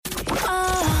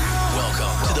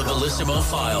Bellissimo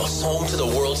Files, home to the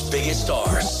world's biggest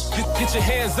stars. Get your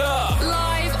hands up.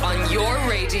 Live on your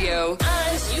radio.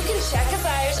 And you can check us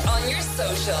out on your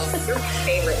socials. Your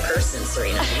favorite person,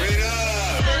 Serena.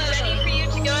 Ready for you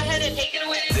to go ahead and take it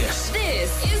away. This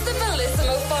is the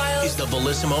Bellissimo Files. Is the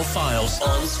Bellissimo Files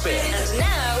on spin. And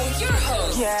now, your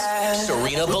host,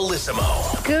 Serena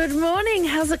Bellissimo. Good morning.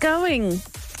 How's it going?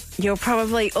 You're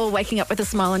probably all waking up with a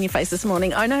smile on your face this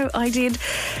morning. I know I did.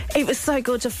 It was so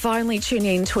good to finally tune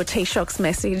in to a T-Shocks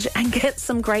message and get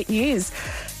some great news.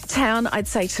 Town, I'd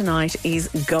say tonight, is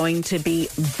going to be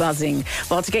buzzing.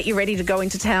 Well, to get you ready to go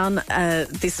into town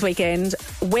this weekend,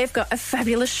 we've got a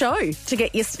fabulous show to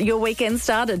get your weekend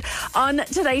started. On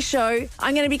today's show,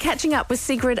 I'm going to be catching up with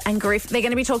Sigrid and Griff. They're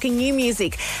going to be talking new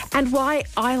music and why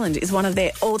Ireland is one of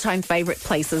their all-time favourite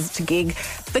places to gig.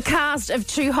 The cast of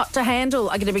Too Hot to Handle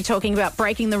are going to be talking about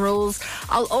breaking the rules.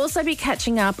 I'll also be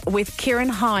catching up with Kieran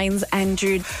Hines and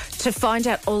Jude to find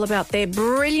out all about their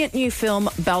brilliant new film,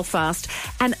 Belfast.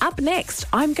 And up next,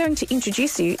 I'm going to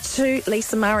introduce you to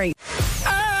Lisa Murray.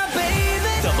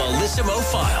 The Bellissimo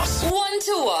Files. One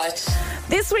to watch.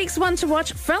 This week's One to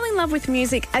Watch fell in love with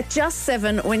music at just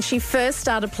 7 when she first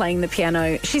started playing the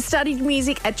piano. She studied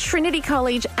music at Trinity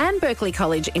College and Berklee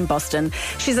College in Boston.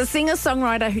 She's a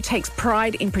singer-songwriter who takes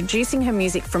pride in producing her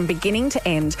music from beginning to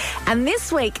end. And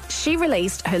this week, she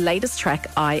released her latest track,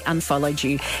 I Unfollowed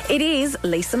You. It is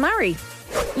Lisa Murray.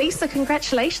 Lisa,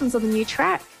 congratulations on the new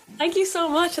track. Thank you so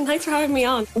much, and thanks for having me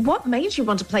on. What made you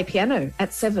want to play piano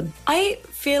at 7? I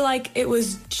feel like it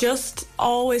was just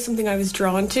always something I was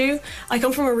drawn to. I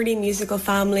come from a really musical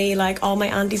family, like all my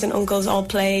aunties and uncles all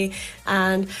play,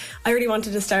 and I really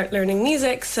wanted to start learning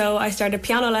music, so I started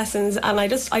piano lessons, and I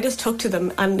just took to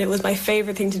them, and it was my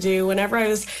favourite thing to do. Whenever I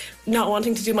was not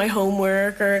wanting to do my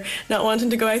homework or not wanting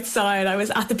to go outside, I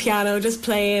was at the piano just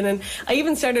playing, and I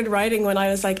even started writing when I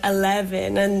was like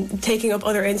 11 and taking up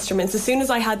other instruments. As soon as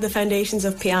I had the foundations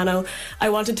of piano, I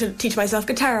wanted to teach myself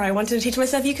guitar, I wanted to teach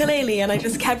myself ukulele, and I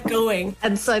just kept going.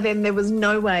 And so then there was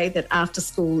no way that after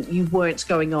school you weren't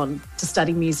going on to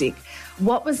study music.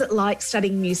 What was it like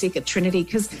studying music at Trinity?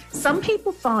 Because some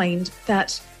people find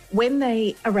that when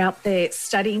they are out there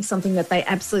studying something that they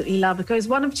absolutely love, it goes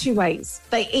one of two ways.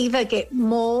 They either get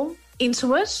more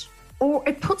into it or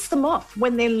it puts them off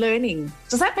when they're learning.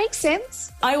 Does that make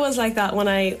sense? I was like that when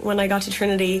I got to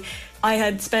Trinity. I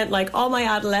had spent like all my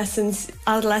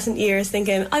adolescent years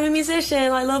thinking, I'm a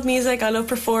musician, I love music, I love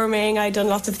performing, I'd done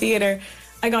lots of theatre.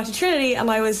 I got to Trinity and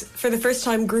I was, for the first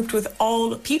time, grouped with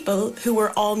all people who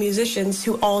were all musicians,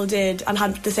 who all did and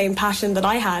had the same passion that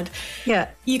I had. Yeah.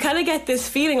 You kind of get this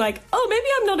feeling like, oh, maybe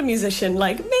I'm not a musician.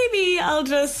 Like, maybe I'll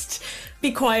just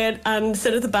be quiet and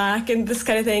sit at the back and this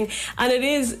kind of thing. And it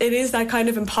is that kind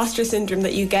of imposter syndrome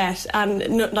that you get.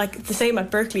 And like the same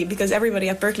at Berklee, because everybody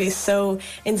at Berklee is so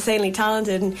insanely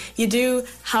talented. And you do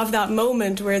have that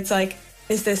moment where it's like,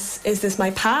 is this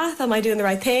my path? Am I doing the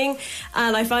right thing?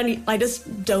 And I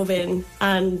just dove in,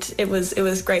 and it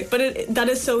was great. But that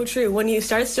is so true. When you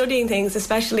start studying things,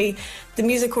 especially the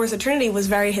music course at Trinity was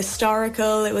very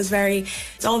historical.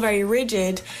 It's all very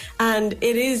rigid, and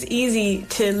it is easy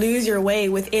to lose your way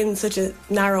within such a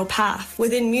narrow path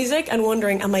within music and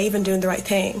wondering, am I even doing the right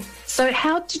thing? So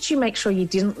how did you make sure you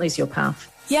didn't lose your path?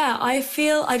 Yeah, I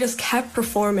feel I just kept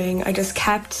performing. I just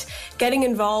kept getting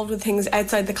involved with things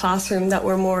outside the classroom that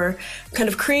were more kind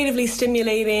of creatively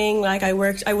stimulating. Like I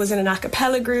was in an a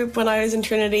cappella group when I was in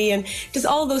Trinity, and just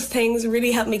all those things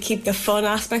really helped me keep the fun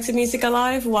aspects of music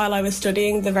alive while I was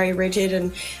studying the very rigid.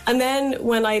 And then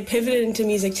when I pivoted into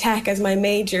music tech as my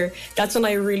major, that's when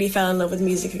I really fell in love with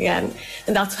music again.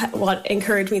 And that's what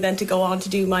encouraged me then to go on to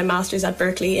do my master's at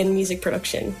Berklee in music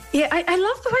production. Yeah, I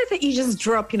love the way that you just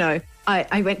drop,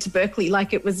 I went to Berklee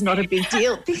like it was not a big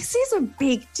deal. This is a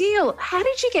big deal. How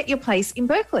did you get your place in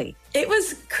Berklee? It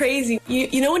was crazy.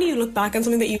 You know when you look back on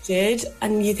something that you did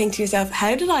and you think to yourself,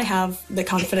 how did I have the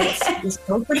confidence to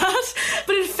go for that?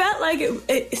 But it felt like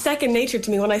it second nature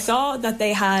to me when I saw that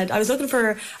I was looking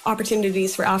for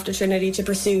opportunities for after Trinity to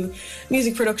pursue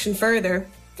music production further.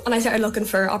 And I started looking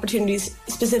for opportunities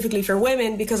specifically for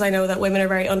women because I know that women are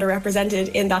very underrepresented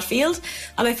in that field.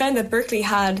 And I found that Berklee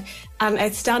had an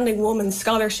Outstanding Woman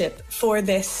Scholarship for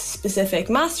this specific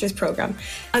master's program.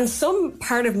 And some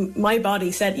part of my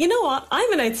body said, you know what,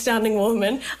 I'm an outstanding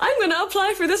woman. I'm going to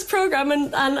apply for this program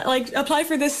and apply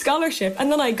for this scholarship.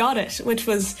 And then I got it, which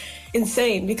was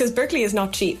insane because Berklee is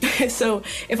not cheap. So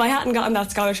if I hadn't gotten that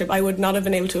scholarship, I would not have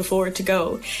been able to afford to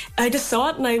go. I just saw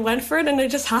it and I went for it and it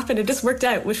just happened. It just worked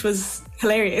out, which was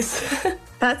hilarious.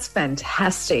 That's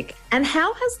fantastic. And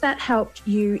how has that helped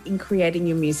you in creating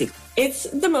your music? It's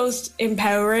the most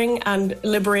empowering and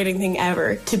liberating thing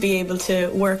ever to be able to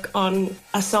work on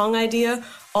a song idea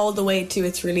all the way to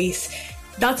its release.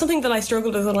 That's something that I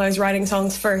struggled with when I was writing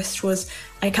songs first, was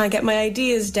I can't get my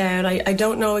ideas down. I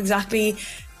don't know exactly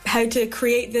how to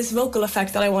create this vocal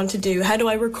effect that I want to do. How do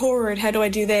I record? How do I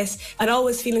do this? And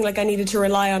always feeling like I needed to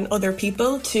rely on other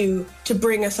people to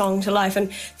bring a song to life.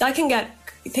 And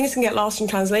things can get lost in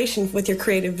translation with your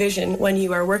creative vision when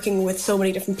you are working with so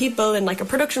many different people in like a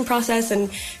production process.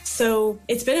 And so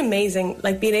it's been amazing,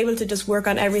 like being able to just work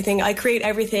on everything. I create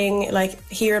everything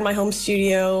like here in my home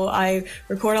studio. I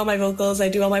record all my vocals, I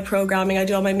do all my programming, I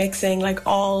do all my mixing, like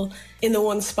all in the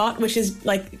one spot, which is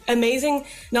like amazing,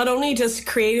 not only just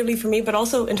creatively for me, but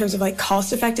also in terms of like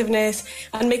cost effectiveness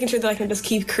and making sure that I can just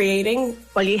keep creating.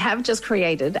 Well, you have just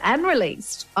created and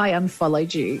released I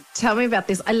Unfollowed You. Tell me about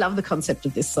this. I love the concept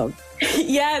of this song.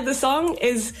 Yeah, the song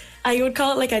is, I would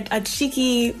call it like a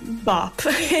cheeky bop.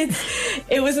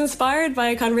 It was inspired by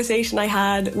a conversation I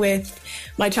had with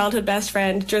my childhood best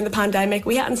friend during the pandemic.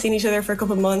 We hadn't seen each other for a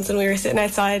couple of months and we were sitting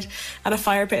outside at a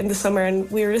fire pit in the summer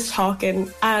and we were just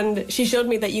talking, and she showed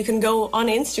me that you can go on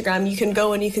Instagram, you can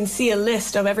go and you can see a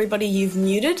list of everybody you've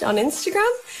muted on Instagram,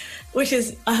 which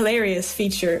is a hilarious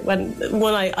feature, one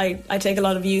I take a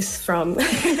lot of use from,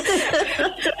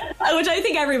 which I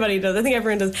think everybody does. I think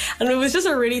everyone does. And it was just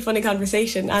a really funny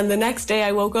conversation. And the next day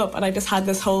I woke up and I just had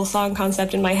this whole song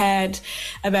concept in my head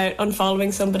about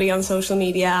unfollowing somebody on social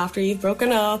media after you've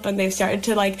broken up and they've started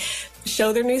to like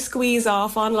show their new squeeze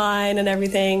off online and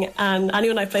everything. And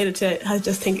anyone I played it to has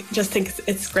just think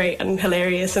it's great and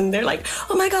hilarious. And they're like,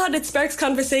 oh my God, it sparks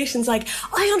conversations like,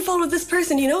 I unfollowed this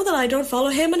person. You know that I don't follow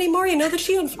him anymore. You know that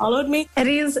she unfollowed me. It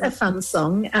is a fun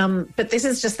song, but this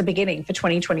is just the beginning for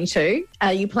 2022.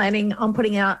 Are you planning on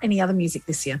putting out any other music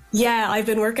this year? Yeah, I've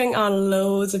been working on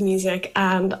loads of music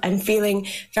and I'm feeling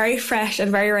very fresh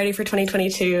and very ready for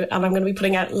 2022. And I'm going to be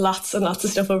putting out lots and lots of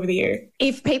stuff over the year.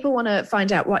 If people want to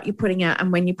find out what you're putting out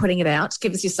and when you're putting it out,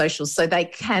 give us your socials so they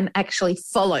can actually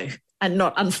follow and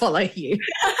not unfollow you.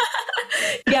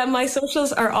 Yeah, my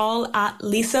socials are all at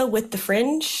Lisa with the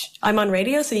Fringe. I'm on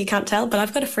radio, so you can't tell, but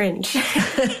I've got a fringe.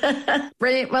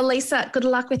 Brilliant. Well, Lisa, good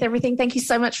luck with everything. Thank you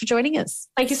so much for joining us.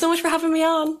 Thank you so much for having me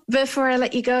on. Before I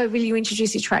let you go, will you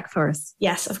introduce your track for us?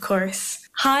 Yes, of course.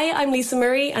 Hi, I'm Lisa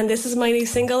Murray, and this is my new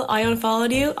single, I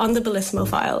Unfollowed You, on the Bellissimo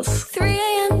Files. 3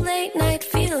 a.m. late night,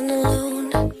 feeling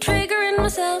alone. Triggering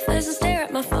myself as I stare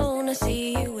at my phone. I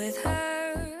see you with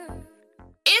her.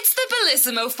 It's the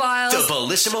Bellissimo Files. The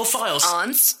Bellissimo Files.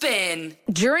 On Spin.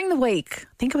 During the week,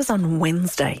 I think it was on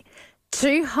Wednesday,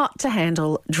 Too Hot to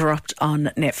Handle dropped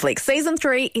on Netflix. Season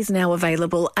 3 is now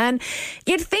available, and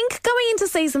you'd think going into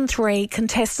Season 3,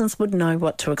 contestants would know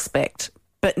what to expect.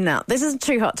 But no, this is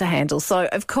Too Hot to Handle. So,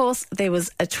 of course, there was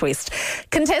a twist.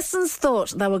 Contestants thought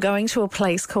they were going to a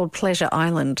place called Pleasure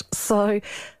Island. So,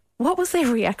 what was their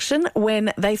reaction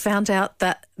when they found out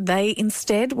that they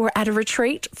instead were at a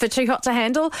retreat for Too Hot to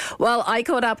Handle? Well, I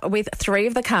caught up with 3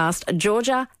 of the cast,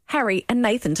 Georgia, Harry and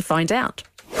Nathan, to find out.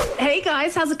 Hey,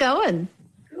 guys, how's it going?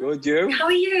 Good, you? How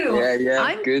are you? Yeah,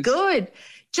 I'm good.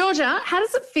 Georgia, how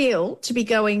does it feel to be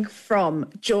going from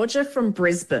Georgia from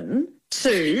Brisbane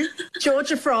to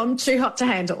Georgia from Too Hot to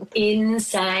Handle?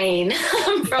 Insane.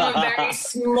 I'm from a very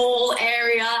small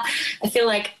area. I feel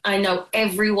like I know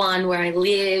everyone where I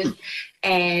live,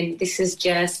 and this is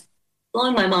just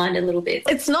blowing my mind a little bit.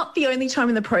 It's not the only time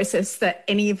in the process that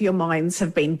any of your minds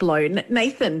have been blown.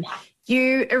 Nathan,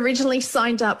 you originally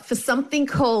signed up for something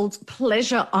called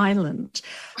Pleasure Island.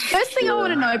 First thing I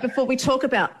want to know before we talk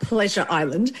about Pleasure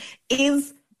Island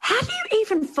is, how do you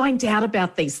even find out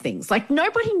about these things? Like,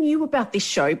 nobody knew about this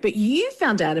show, but you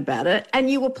found out about it and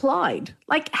you applied.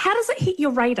 Like, how does it hit your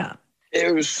radar?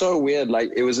 It was so weird. Like,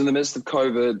 it was in the midst of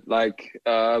COVID. Like,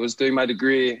 I was doing my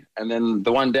degree, and then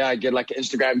the one day I get like an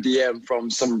Instagram DM from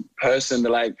some person.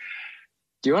 They're like,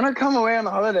 do you want to come away on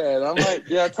holiday? And I'm like,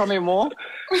 yeah, tell me more.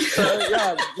 So,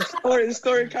 yeah, the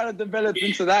story kind of developed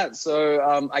into that.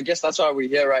 So I guess that's why we're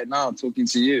here right now talking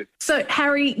to you. So,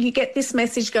 Harry, you get this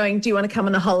message going, do you want to come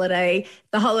on a holiday?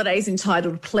 The holiday's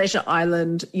entitled Pleasure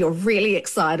Island. You're really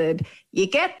excited. You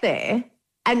get there,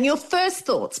 and your first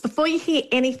thoughts, before you hear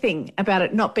anything about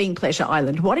it not being Pleasure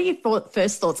Island, what are your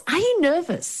first thoughts? Are you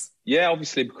nervous? Yeah,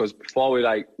 obviously, because before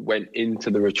we, went into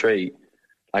the retreat,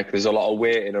 there's a lot of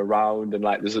waiting around, and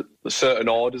there's certain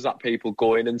orders that people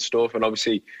go in and stuff, and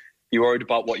obviously you're worried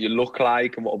about what you look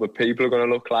like and what other people are going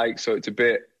to look like. So it's a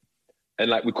bit, and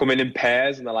we come in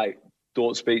pairs, and they're like,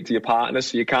 don't speak to your partner,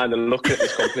 so you kind of look at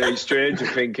this complete stranger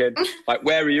thinking, like,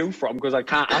 where are you from? Because I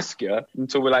can't ask you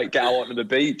until we, like, get out onto the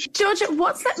beach. Georgia,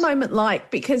 what's that moment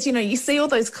like? Because, you know, you see all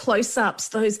those close-ups,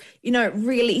 those, you know,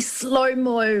 really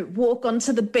slow-mo walk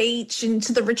onto the beach,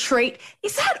 into the retreat.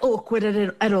 Is that awkward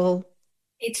at all?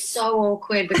 It's so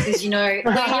awkward because, you know,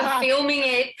 when you're filming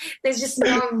it, there's just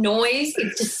no noise.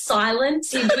 It's just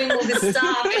silence. You're doing all this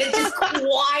stuff and it's just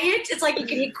quiet. It's like you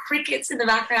can hear crickets in the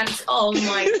background. It's, oh,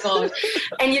 my God.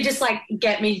 And you're just like,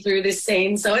 get me through this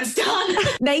scene so it's done.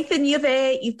 Nathan, you're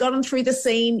there. You've gotten through the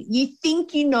scene. You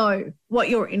think you know what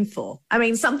you're in for. I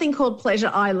mean, something called Pleasure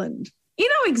Island. You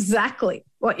know exactly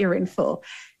what you're in for.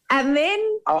 And then...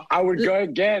 I would go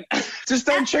again. Just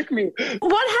don't check me.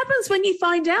 What happens when you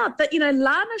find out that, you know,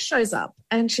 Lana shows up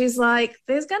and she's like,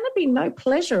 there's going to be no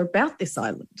pleasure about this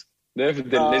island? Never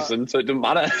did listen, so it doesn't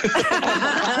matter.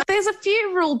 There's a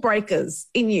few rule breakers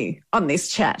in you on this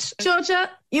chat. Georgia,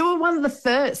 you were one of the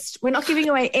first. We're not giving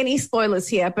away any spoilers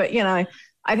here, but, you know,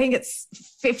 I think it's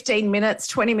 15 minutes,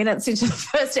 20 minutes into the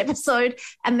first episode,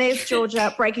 and there's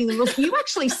Georgia breaking the rules. You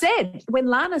actually said, when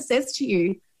Lana says to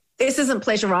you, this isn't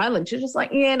Pleasure Island, you're just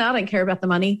like, yeah, no, I don't care about the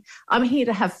money. I'm here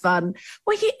to have fun.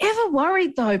 Were you ever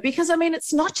worried, though? Because, I mean,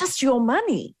 it's not just your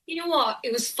money. You know what?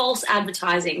 It was false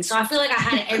advertising. So I feel like I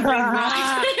had every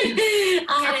right.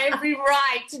 I had every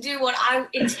right to do what I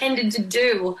intended to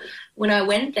do when I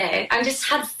went there. I just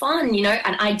had fun, you know,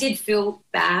 and I did feel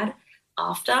bad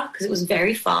after because it was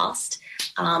very fast,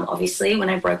 obviously,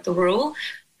 when I broke the rule.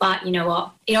 But you know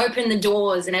what? It opened the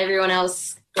doors and everyone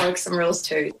else broke some rules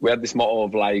too. We had this motto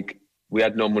of, like, we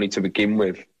had no money to begin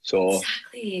with. So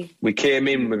exactly. We came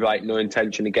in with, like, no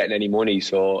intention of getting any money.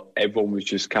 So everyone was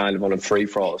just kind of on a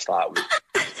free-for-all to start with,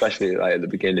 especially, like, at the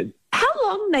beginning. How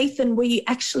long, Nathan, were you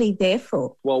actually there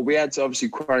for? Well, we had to obviously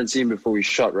quarantine before we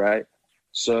shot, right?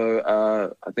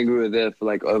 So I think we were there for,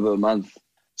 like, over a month.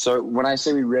 So when I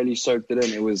say we really soaked it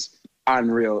in, it was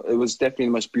unreal. It was definitely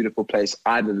the most beautiful place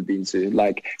I've ever been to.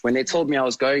 Like, when they told me I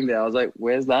was going there, I was like,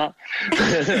 where's that?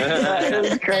 It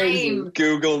was crazy.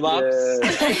 Google Maps.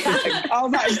 Yeah. Oh,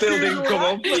 that still didn't come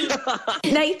up.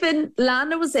 Nathan,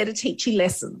 Lana was there to teach you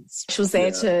lessons. She was there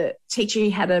to teach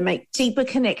you how to make deeper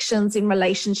connections in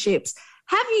relationships.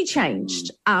 Have you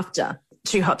changed after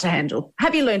Too Hot to Handle?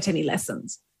 Have you learnt any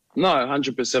lessons? No,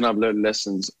 100% I've learned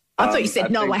lessons. I thought you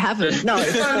said, I haven't. No.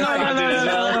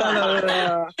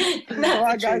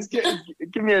 No, guys,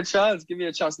 give me a chance. Give me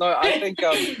a chance. No, I think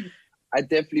I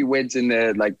definitely went in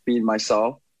there, like, being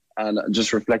myself and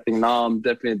just reflecting. Now I'm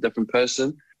definitely a different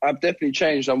person. I've definitely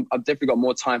changed. I've definitely got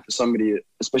more time for somebody,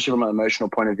 especially from an emotional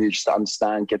point of view, just to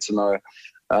understand, get to know.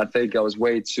 I think I was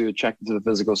way too attracted to the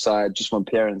physical side, just my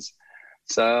appearance.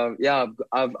 So, yeah,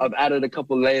 I've added a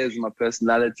couple layers in my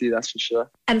personality, that's for sure.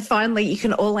 And finally, you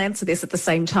can all answer this at the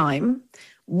same time.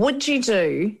 Would you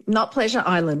do, not Pleasure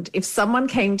Island, if someone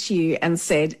came to you and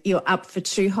said you're up for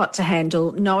Too Hot to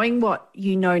Handle, knowing what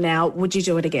you know now, would you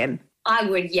do it again? I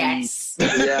would, yes.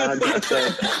 Yeah,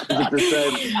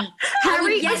 100%.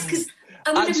 Harry, yes, because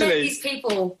I would have met these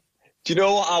people. Do you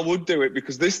know what? I would do it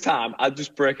because this time I'd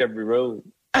just break every rule.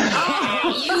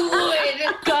 Oh, you would.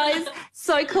 Guys,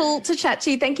 so cool to chat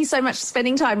to you. Thank you so much for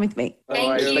spending time with me.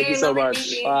 Thank you. Thank you so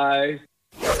much. Bye.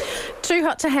 Too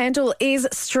Hot to Handle is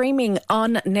streaming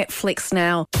on Netflix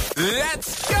now.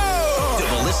 Let's go! The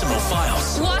Bellissimo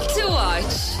Files. What to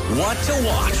watch? What to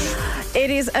watch? It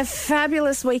is a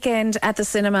fabulous weekend at the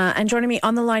cinema, and joining me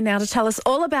on the line now to tell us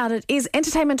all about it is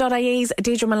Entertainment.ie's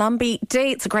Deidre Malumbi.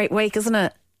 Dee, it's a great week, isn't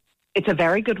it? It's a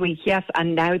very good week, yes,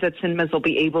 and now that cinemas will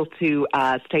be able to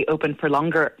stay open for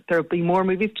longer, there will be more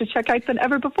movies to check out than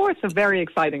ever before, so very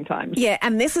exciting times. Yeah,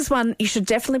 and this is one you should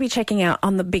definitely be checking out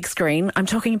on the big screen. I'm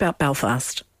talking about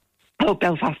Belfast. Oh,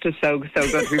 Belfast is so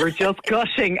good. We were just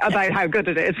gushing about how good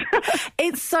it is.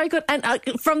 It's so good. And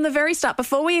from the very start,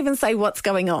 before we even say what's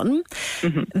going on,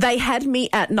 they had me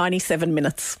at 97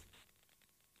 minutes.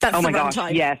 That's oh the my gosh,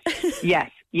 runtime.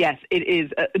 Yes, it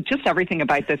is. Just everything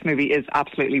about this movie is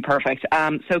absolutely perfect.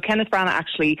 So Kenneth Branagh,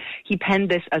 actually, he penned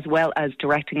this as well as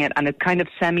directing it, and it's kind of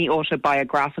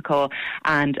semi-autobiographical,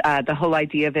 and the whole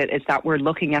idea of it is that we're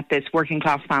looking at this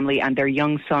working-class family and their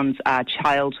young son's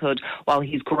childhood while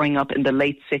he's growing up in the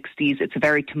late 60s. It's a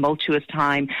very tumultuous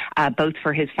time, both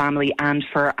for his family and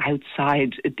for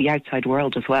the outside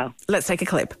world as well. Let's take a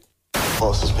clip.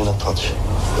 Boss has been in touch.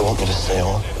 They want me to stay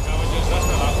on.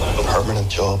 A permanent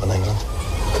job in England.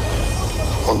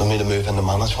 Wanting me to move into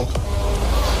management.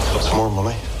 It's more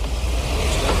money.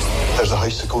 There's a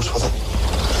house that goes with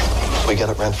it. We get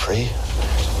it rent-free,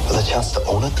 with a chance to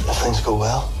own it if things go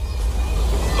well.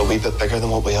 A wee bit bigger than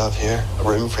what we have here. A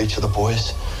room for each of the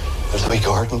boys. There's a wee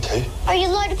garden too. Are you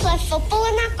allowed to play football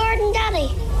in that garden, Daddy?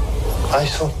 Aye,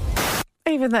 son.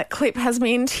 Even that clip has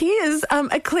me in tears.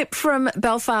 A clip from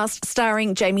Belfast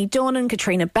starring Jamie Dornan,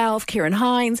 Katrina Balfe, Kieran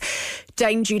Hines,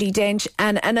 Dame Judi Dench,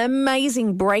 and an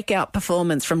amazing breakout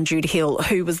performance from Jude Hill,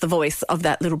 who was the voice of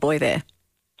that little boy there.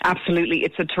 Absolutely.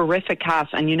 It's a terrific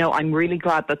cast. And, I'm really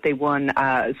glad that they won.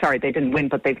 Sorry, they didn't win,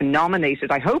 but they've been nominated.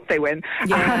 I hope they win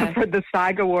for the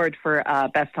SAG Award for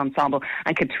Best Ensemble.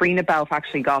 And Katrina Balfe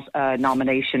actually got a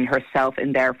nomination herself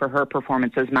in there for her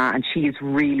performance as Ma. And she is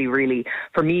really, really,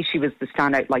 for me, she was the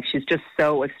standout. Like, she's just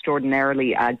so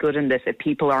extraordinarily good in this. If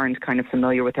people aren't kind of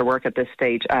familiar with her work at this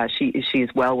stage, she's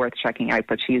well worth checking out,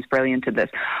 but she is brilliant in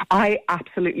this. I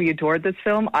absolutely adored this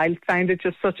film. I found it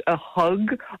just such a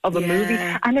hug of a movie.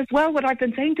 And as well, what I've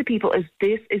been saying to people is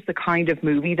this is the kind of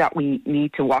movie that we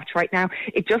need to watch right now.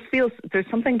 It just feels, there's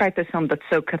something about this film that's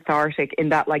so cathartic in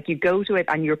that, like, you go to it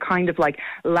and you're kind of like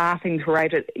laughing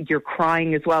throughout it, you're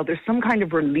crying as well. There's some kind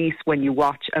of release when you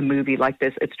watch a movie like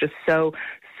this. It's just so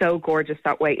gorgeous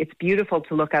that way. It's beautiful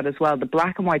to look at as well. The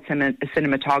black and white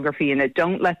cinematography in it,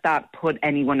 don't let that put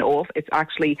anyone off. It's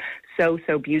actually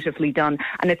so beautifully done.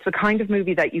 And it's the kind of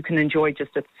movie that you can enjoy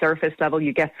just at surface level.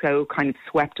 You get so kind of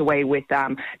swept away with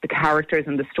the characters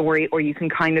and the story, or you can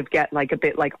kind of get like a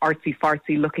bit like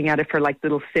artsy-fartsy looking at it for like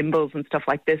little symbols and stuff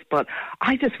like this. But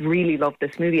I just really love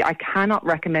this movie. I cannot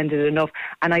recommend it enough.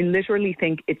 And I literally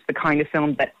think it's the kind of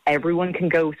film that everyone can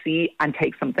go see and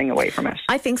take something away from it.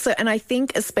 I think so. And I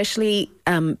think especially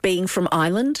being from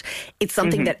Ireland, it's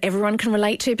something that everyone can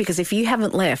relate to, because if you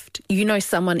haven't left, you know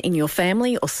someone in your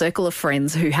family or circle of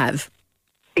friends who have.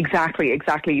 Exactly.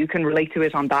 You can relate to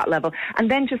it on that level. And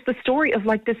then just the story of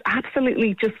like this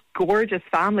absolutely just gorgeous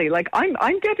family. Like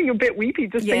I'm getting a bit weepy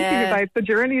just thinking about the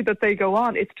journey that they go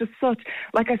on. It's just such,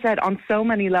 like I said, on so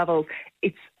many levels,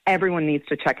 everyone needs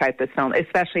to check out this film,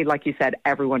 especially, like you said,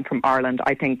 everyone from Ireland.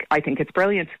 I think it's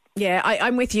brilliant. Yeah,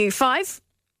 I'm with you. 5?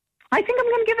 I think I'm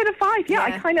going to give it a 5.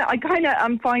 Yeah, I kind of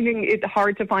am finding it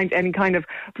hard to find any kind of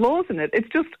flaws in it. It's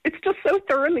just so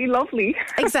thoroughly lovely.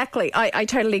 Exactly. I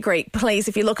totally agree. Please,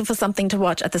 if you're looking for something to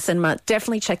watch at the cinema,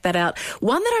 definitely check that out.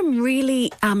 One that I'm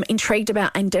really intrigued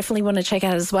about and definitely want to check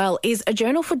out as well is A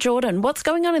Journal for Jordan. What's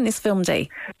going on in this film, Dee?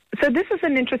 So this is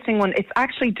an interesting one. It's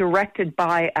actually directed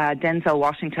by Denzel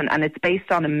Washington, and it's based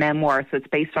on a memoir. So it's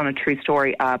based on a true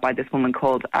story by this woman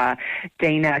called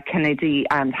Dana Kennedy,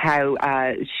 and how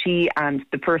she and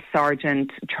the first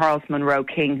sergeant, Charles Monroe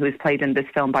King, who is played in this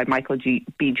film by Michael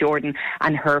B. Jordan,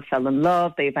 and her fell in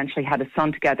love. They eventually had a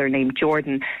son together named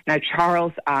Jordan. Now,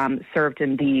 Charles served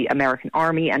in the American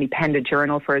Army, and he penned a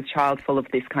journal for his child full of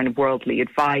this kind of worldly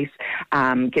advice,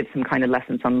 gives some kind of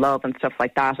lessons on love and stuff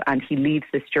like that, and he leaves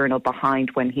this journal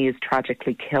behind when he is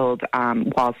tragically killed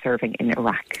while serving in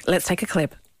Iraq. Let's take a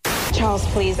clip. Charles,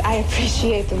 please, I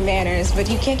appreciate the manners, but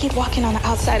you can't keep walking on the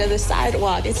outside of the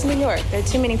sidewalk. It's New York. There are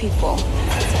too many people.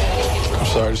 I'm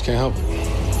sorry, I just can't help it.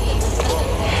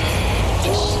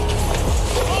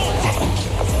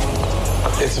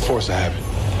 It's a force of habit.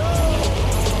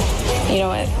 You know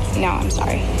what? No, I'm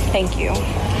sorry. Thank you.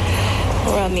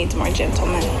 The world needs more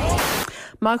gentlemen.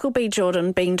 Michael B.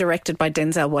 Jordan being directed by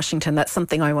Denzel Washington, that's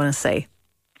something I want to see.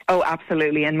 Oh,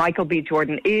 absolutely. And Michael B.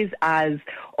 Jordan is, as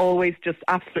always, just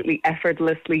absolutely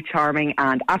effortlessly charming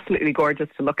and absolutely gorgeous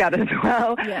to look at as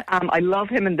well. Yeah. I love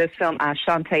him in this film.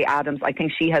 Shantae Adams, I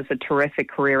think she has a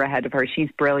terrific career ahead of her. She's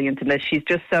brilliant in this. She's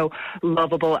just so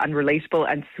lovable and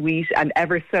relatable and sweet and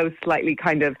ever so slightly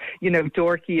kind of,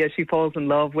 dorky as she falls in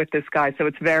love with this guy. So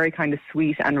it's very kind of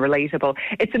sweet and relatable.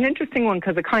 It's an interesting one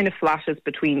because it kind of flashes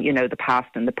between, the past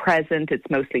and the present. It's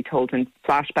mostly told in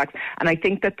flashbacks. And I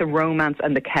think that the romance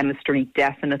and the chemistry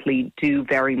definitely do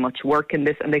very much work in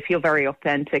this, and they feel very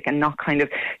authentic and not kind of,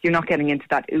 you're not getting into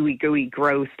that ooey gooey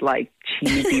gross like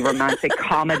cheesy romantic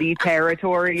comedy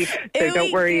territory. So ooey,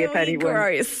 don't worry if anyone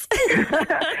gross.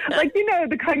 like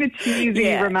the kind of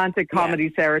cheesy romantic comedy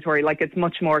territory. Like it's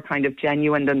much more kind of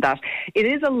genuine than that. It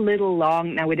is a little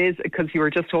long. Now it is, because you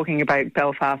were just talking about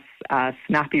Belfast's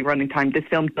snappy running time. This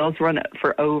film does run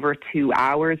for over 2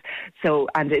 hours. So,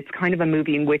 and it's kind of a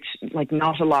movie in which like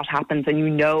not a lot happens, and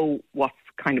what's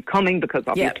kind of coming, because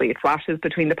obviously it flashes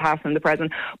between the past and the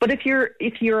present. But if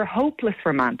you're a hopeless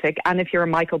romantic, and if you're a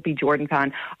Michael B. Jordan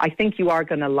fan, I think you are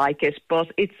going to like it. But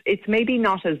it's maybe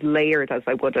not as layered as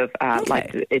I would have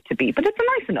liked it to be. But it's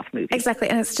a nice enough movie. Exactly,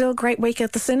 and it's still a great week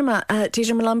at the cinema.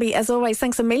 Deja Malumbi, as always,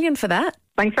 thanks a million for that.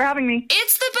 Thanks for having me.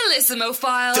 It's the Bellissimo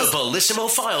Files. The Bellissimo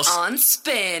Files. On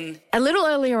Spin. A little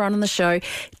earlier on in the show,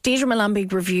 Deirdre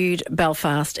Malumbi reviewed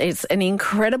Belfast. It's an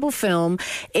incredible film.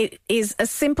 It is a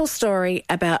simple story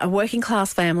about a working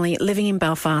class family living in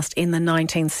Belfast in the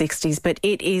 1960s, but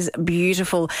it is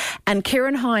beautiful. And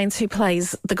Kieran Hines, who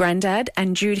plays the granddad,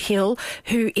 and Jude Hill,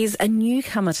 who is a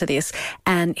newcomer to this,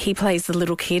 and he plays the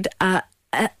little kid, are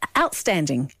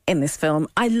outstanding in this film.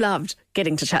 I loved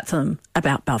getting to chat to them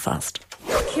about Belfast.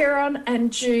 Kieran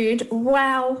and Jude,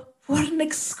 wow, what an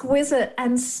exquisite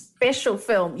and special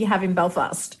film you have in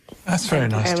Belfast. That's very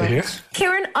nice to hear.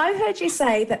 Kieran, I heard you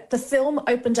say that the film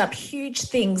opened up huge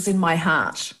things in my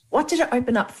heart. What did it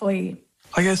open up for you?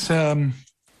 I guess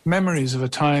memories of a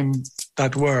time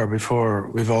that were before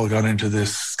we've all gone into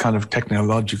this kind of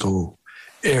technological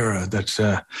era that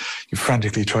you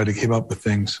frantically try to keep up with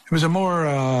things. It was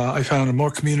I found a more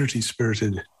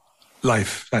community-spirited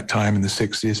life that time in the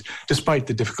 60s, despite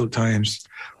the difficult times.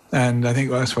 And I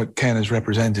think that's what Ken has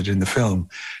represented in the film,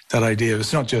 that idea of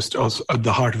it's not just us,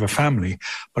 the heart of a family,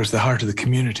 but it's the heart of the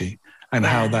community and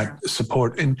how that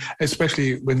support, and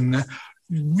especially when,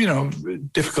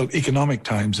 difficult economic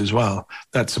times as well,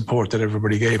 that support that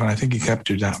everybody gave. And I think he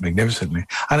captured that magnificently.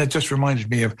 And it just reminded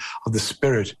me of the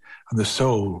spirit and the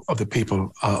soul of the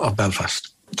people of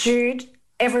Belfast. Jude,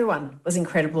 everyone was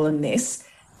incredible in this.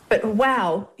 But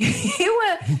wow, you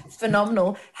were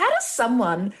phenomenal. How does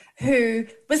someone who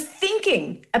was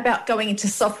thinking about going into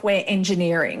software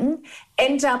engineering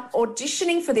end up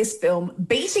auditioning for this film,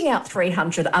 beating out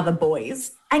 300 other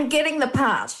boys and getting the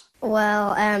part?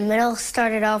 Well, it all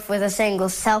started off with a single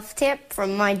self-tape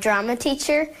from my drama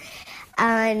teacher,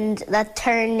 and that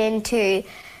turned into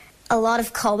a lot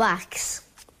of callbacks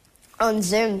on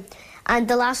Zoom. And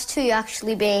the last two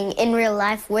actually being in real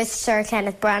life with Sir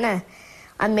Kenneth Branagh.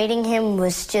 And meeting him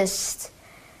was just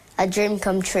a dream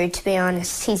come true, to be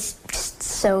honest. He's just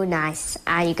so nice.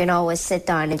 And you can always sit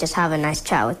down and just have a nice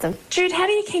chat with him. Jude, how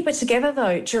do you keep it together,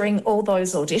 though, during all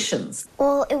those auditions?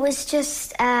 Well, it was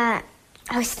just...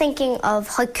 I was thinking of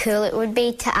how cool it would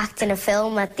be to act in a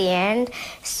film at the end.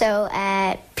 So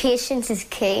patience is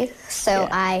key. So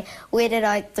I waited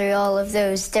out through all of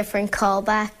those different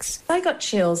callbacks. I got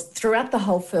chills throughout the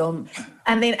whole film.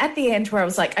 And then at the end where I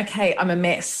was like, okay, I'm a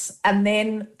mess. And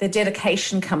then the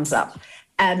dedication comes up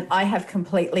and I have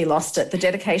completely lost it. The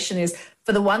dedication is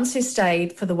for the ones who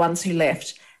stayed, for the ones who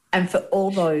left, and for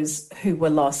all those who were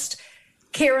lost.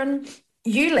 Kieran,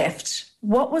 you left.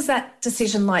 What was that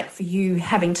decision like for you,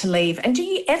 having to leave? And do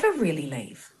you ever really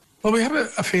leave? Well, we have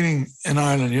a feeling in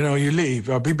Ireland, you leave.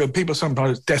 Or people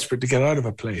sometimes desperate to get out of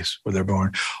a place where they're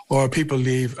born, or people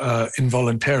leave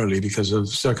involuntarily because of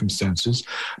circumstances.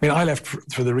 I mean, I left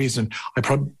for the reason I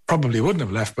probably wouldn't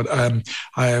have left, but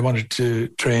I wanted to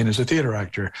train as a theatre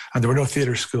actor, and there were no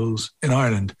theatre schools in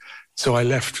Ireland. So I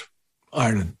left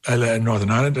Ireland,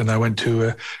 Northern Ireland, and I went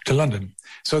to London.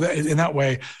 So in that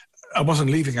way, I wasn't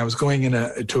leaving. I was going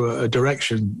to a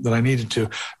direction that I needed to.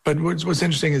 But what's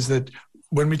interesting is that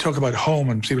when we talk about home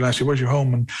and people ask you, where's your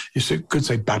home? And you could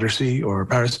say Battersea or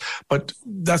Paris, but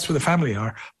that's where the family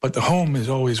are. But the home is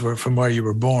always from where you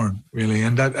were born, really.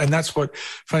 And that's what,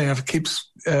 funny enough, keeps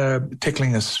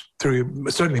tickling us through,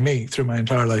 certainly me, through my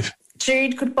entire life.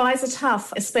 Jude, goodbyes are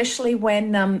tough, especially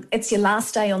when it's your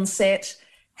last day on set.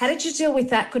 How did you deal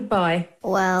with that goodbye?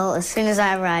 Well, as soon as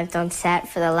I arrived on set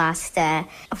for the last day,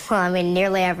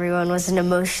 nearly everyone was an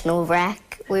emotional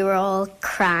wreck. We were all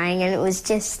crying, and it was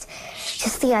just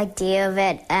the idea of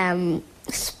it,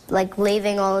 like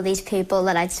leaving all of these people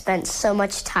that I'd spent so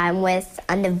much time with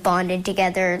and have bonded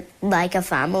together like a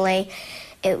family.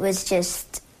 It was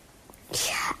just,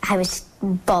 I was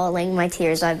bawling my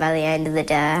tears out by the end of the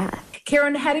day.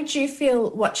 Kieran, how did you feel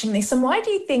watching this? And why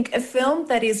do you think a film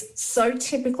that is so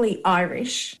typically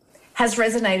Irish has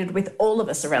resonated with all of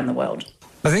us around the world?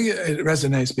 I think it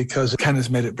resonates because Ken has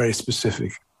made it very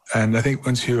specific. And I think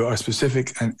once you are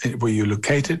specific and where you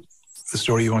locate it, the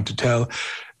story you want to tell,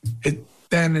 it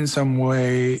then in some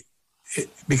way it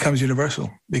becomes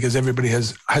universal because everybody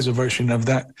has a version of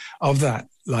that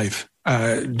life.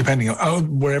 Depending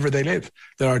on wherever they live,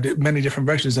 there are many different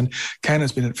versions. And Ken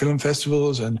has been at film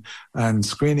festivals and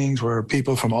screenings where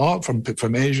people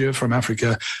from Asia, from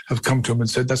Africa, have come to him and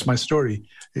said, "That's my story.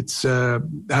 It's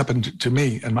happened to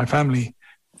me and my family."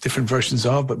 Different versions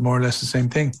of, but more or less the same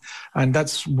thing. And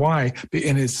that's why,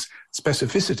 in his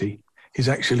specificity, he's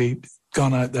actually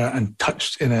gone out there and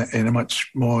touched in a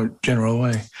much more general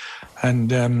way. And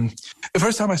the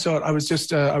first time I saw it, I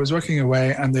was working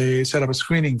away and they set up a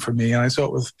screening for me, and I saw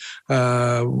it with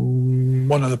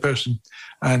one other person.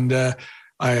 And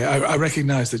I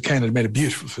recognized that Ken had made a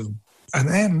beautiful film. And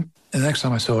then And the next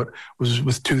time I saw it was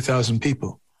with 2,000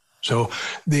 people. So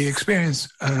the experience,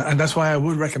 and that's why I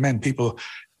would recommend people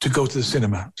to go to the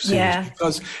cinema to see this,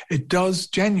 because it does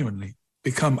genuinely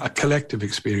become a collective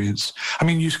experience. I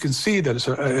mean, you can see that it's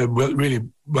a really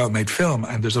well-made film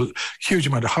and there's a huge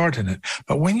amount of heart in it.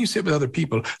 But when you sit with other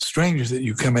people, strangers that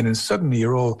you come in, and suddenly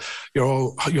your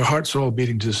hearts are all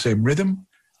beating to the same rhythm,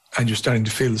 and you're starting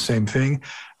to feel the same thing.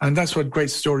 And that's what great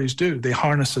stories do. They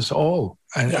harness us all,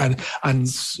 and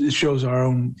it shows our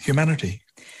own humanity.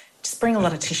 Just bring a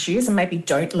lot of tissues and maybe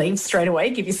don't leave straight away.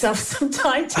 Give yourself some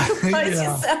time to compose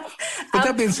yourself. But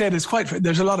that being said,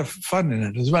 there's a lot of fun in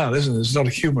it as well, isn't there? There's a lot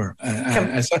of humour.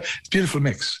 And it's a beautiful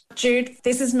mix. Jude,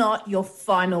 this is not your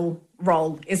final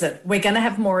role, is it? We're going to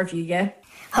have more of you, yeah?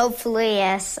 Hopefully,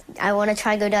 yes. I want to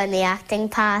try go down the acting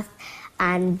path,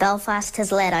 and Belfast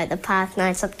has led out the path.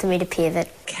 Now it's up to me to pave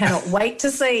it. Cannot wait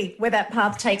to see where that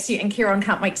path takes you. And Kieran,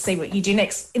 can't wait to see what you do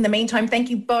next. In the meantime,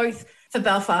 thank you both for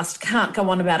Belfast. Can't go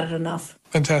on about it enough.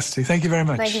 Fantastic. Thank you very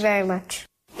much. Thank you very much.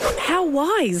 How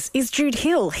wise is Jude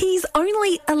Hill? He's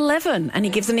only 11 and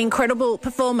he gives an incredible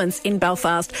performance in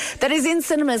Belfast that is in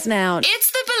cinemas now.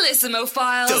 It's the Bellissimo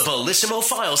Files. The Bellissimo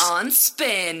Files. On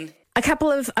Spin. A couple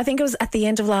of, I think it was at the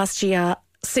end of last year,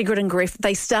 Sigrid and Griff,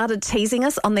 they started teasing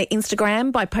us on their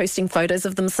Instagram by posting photos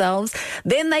of themselves.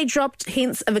 Then they dropped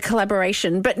hints of a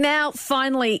collaboration. But now,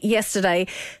 finally, yesterday,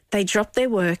 they dropped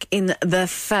their work in the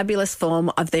fabulous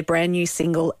form of their brand new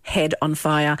single, Head on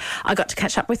Fire. I got to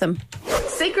catch up with them.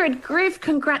 Sigrid, Griff,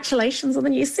 congratulations on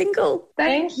the new single.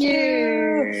 Thank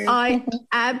you. I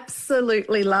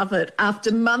absolutely love it.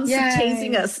 After months of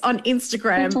teasing us on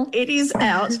Instagram, it is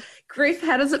out. Griff,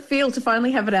 how does it feel to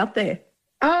finally have it out there?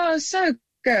 Oh, so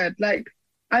good. Like,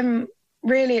 I'm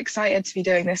really excited to be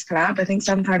doing this collab. I think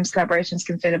sometimes collaborations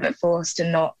can feel a bit forced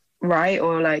and not right,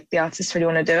 or like the artists really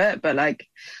want to do it. But like,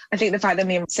 I think the fact that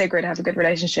me and Sigrid have a good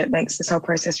relationship makes this whole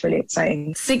process really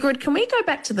exciting. Sigrid, can we go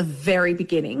back to the very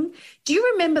beginning? Do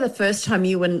you remember the first time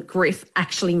you and Griff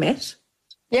actually met?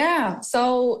 Yeah,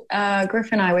 so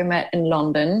Griff and I, we met in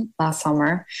London last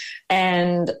summer,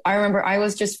 and I remember I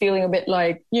was just feeling a bit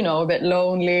like, a bit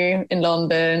lonely in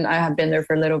London. I had been there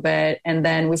for a little bit, and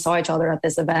then we saw each other at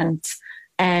this event,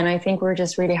 and I think we were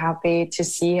just really happy to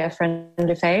see a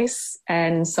friendly face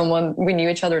and someone, we knew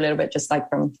each other a little bit just like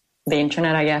from the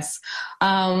internet, I guess.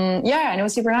 And it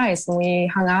was super nice, and we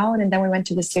hung out, and then we went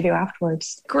to the studio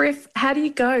afterwards. Griff, how do you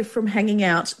go from hanging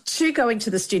out to going to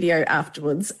the studio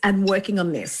afterwards and working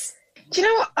on this? Do you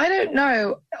know what? I don't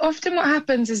know. Often what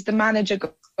happens is the manager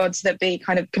gods that be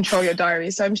kind of control your diary.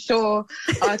 So I'm sure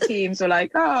our teams were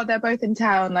like, oh, they're both in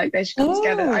town, like they should come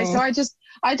together.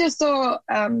 I just saw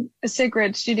a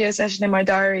Sigrid studio session in my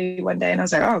diary one day, and I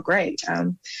was like, oh, great.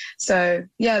 So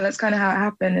yeah, that's kind of how it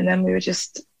happened. And then we were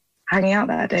just hanging out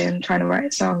that day and trying to write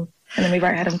a song, and then we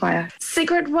wrote Head on Fire.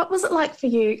 Sigrid, what was it like for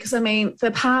you? Because, I mean,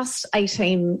 the past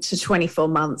 18 to 24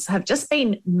 months have just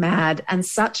been mad and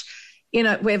such,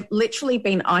 we've literally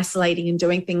been isolating and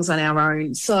doing things on our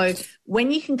own. So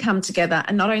when you can come together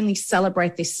and not only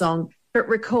celebrate this song, but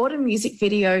record a music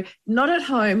video, not at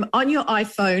home, on your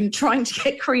iPhone, trying to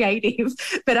get creative,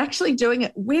 but actually doing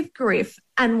it with Griff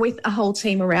and with a whole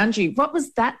team around you. What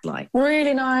was that like?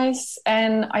 Really nice.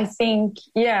 And I think,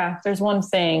 there's one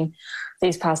thing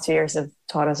these past 2 years have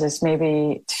taught us is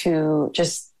maybe to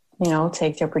just,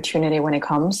 take the opportunity when it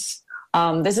comes.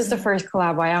 This is the first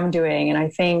collab I am doing. And I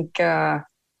think, it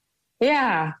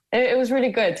was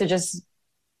really good to just,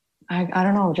 I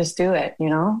don't know, just do it,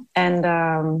 And,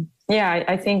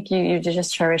 I think you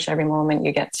just cherish every moment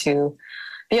you get to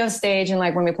be on stage. And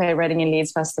like when we played Reading and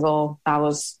Leeds Festival, that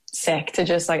was sick to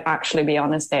just like actually be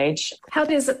on a stage. How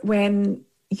is it when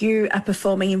you are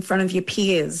performing in front of your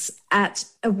peers at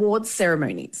awards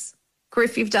ceremonies?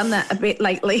 Griff, you've done that a bit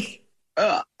lately.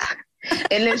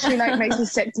 It literally makes me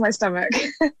sick to my stomach,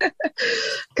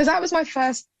 because that was my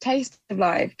first taste of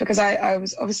live, because I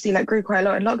was obviously grew quite a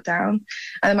lot in lockdown,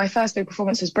 and then my first big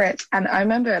performance was Brit, and I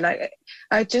remember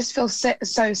I just feel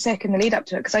so sick in the lead up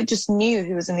to it, because I just knew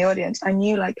who was in the audience. I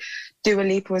knew Dua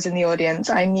Lipa was in the audience.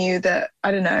 I knew that,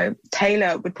 I don't know,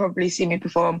 Taylor would probably see me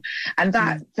perform, and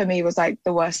that for me was the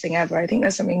worst thing ever. I think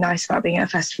there's something nice about being at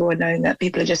a festival and knowing that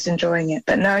people are just enjoying it,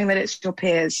 but knowing that it's your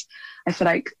peers, I feel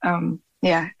like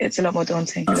it's a lot more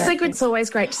daunting. Sigrid, it's always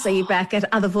great to see you back at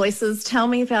Other Voices. Tell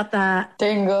me about that.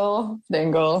 Dingle.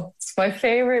 It's my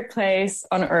favourite place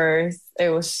on earth. It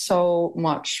was so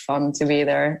much fun to be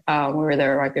there. We were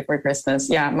there right before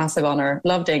Christmas. Yeah, massive honour.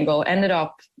 Love Dingle. Ended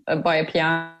up by a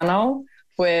piano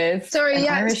with...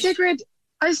 Irish... Sigrid.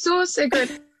 I saw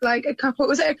Sigrid like a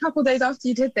couple days after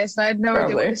you did this, and I had no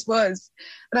idea what this was.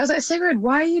 And I was like, Sigrid,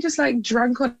 why are you just like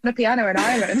drunk on a piano in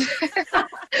Ireland?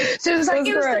 So it was like,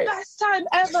 it was the best time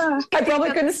ever. I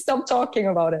probably couldn't stop talking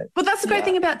about it. Well, that's the great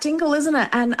thing about Dingle, isn't it?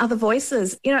 And other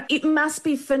voices. You know, it must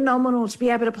be phenomenal to be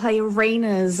able to play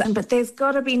arenas, but there's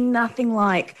got to be nothing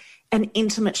like an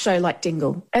intimate show like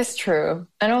Dingle. It's true.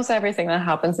 And also everything that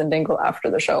happens in Dingle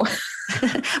after the show.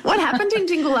 What happened in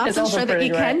Dingle after the show that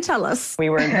you can tell us? We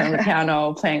were on the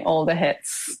piano playing all the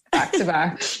hits back to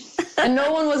back. And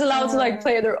no one was allowed to like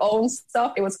play their own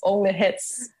stuff. It was only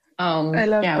hits. I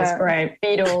love that. It was great.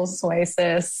 Beatles,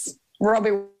 Oasis,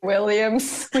 Robbie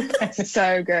Williams.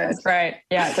 So good. That's great.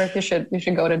 Yeah, Griff, you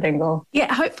should go to Dingle.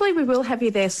 Yeah, hopefully we will have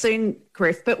you there soon,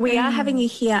 Griff. But we are having you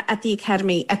here at the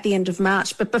Academy at the end of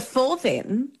March. But before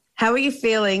then, how are you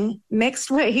feeling next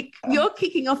week? You're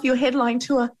kicking off your headline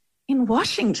tour in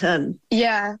Washington.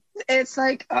 Yeah, it's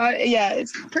like,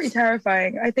 it's pretty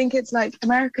terrifying. I think it's like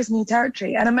America's new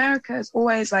territory. And America is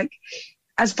always like,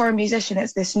 as for a musician,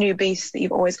 it's this new beast that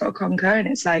you've always got to conquer. And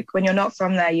it's like, when you're not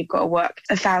from there, you've got to work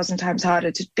 1,000 times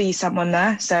harder to be someone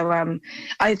there. So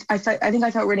I think I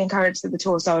felt really encouraged that the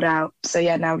tour sold out. So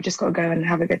yeah, now we've just got to go and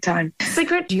have a good time.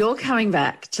 Sigrid, you're coming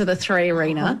back to the 3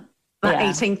 Arena the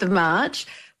 18th of March.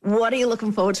 What are you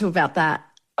looking forward to about that?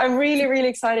 I'm really, really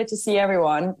excited to see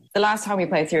everyone. The last time we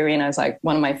played 3 Arena was like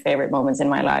one of my favorite moments in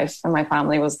my life. And my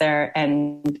family was there.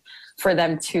 And for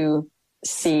them to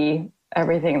see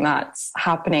everything that's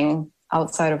happening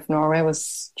outside of Norway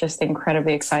was just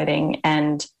incredibly exciting.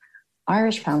 And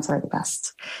Irish fans are the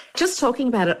best. Just talking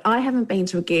about it, I haven't been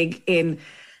to a gig in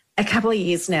a couple of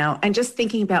years now, and just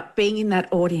thinking about being in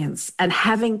that audience and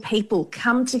having people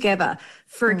come together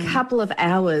for a couple of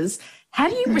hours. How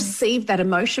do you receive that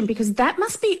emotion? Because that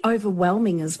must be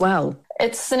overwhelming as well.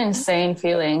 It's an insane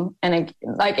feeling. And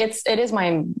it is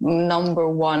my number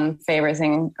one favorite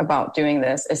thing about doing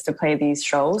this is to play these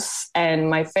shows. And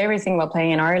my favorite thing about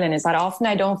playing in Ireland is that often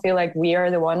I don't feel like we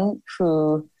are the one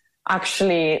who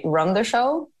actually run the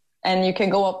show. And you can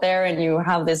go up there and you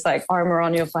have this like armor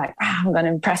on you of like, I'm going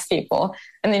to impress people.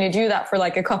 And then you do that for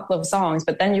like a couple of songs,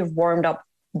 but then you've warmed up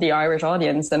the Irish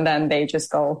audience and then they just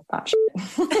go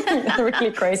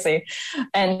really crazy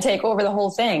and take over the whole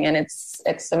thing. And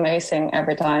it's amazing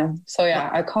every time. So yeah,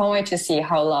 I can't wait to see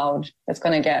how loud it's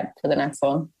going to get for the next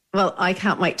one. Well, I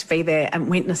can't wait to be there and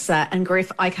witness that. And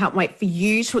Griff, I can't wait for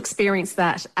you to experience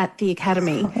that at the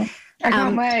Academy. I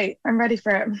can't wait. I'm ready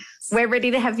for it. We're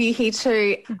ready to have you here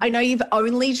too. I know you've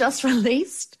only just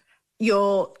released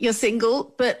your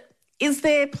single, but is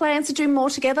there plans to do more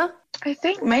together? I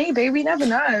think maybe. We never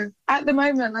know. At the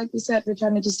moment, like you said, we're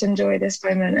trying to just enjoy this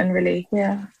moment and really,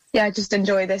 just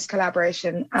enjoy this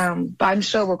collaboration. But I'm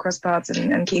sure we'll cross paths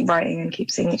and keep writing and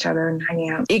keep seeing each other and hanging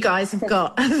out. You guys have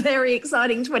got a very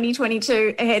exciting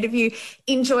 2022 ahead of you.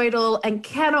 Enjoy it all and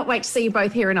cannot wait to see you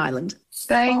both here in Ireland.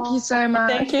 Thank you so much.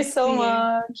 Thank you so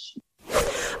much.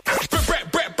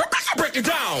 Break it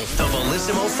down. The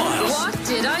Bellissimo Files. What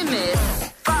did I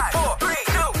miss? 5, 4, 3,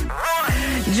 2,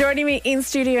 1. Joining me in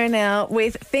studio now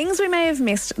with things we may have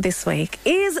missed this week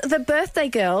is the birthday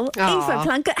girl, Aoife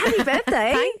Plunkett. Happy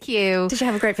birthday. Thank you. Did you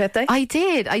have a great birthday? I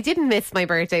did. I didn't miss my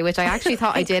birthday, which I actually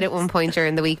thought I did at one point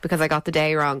during the week because I got the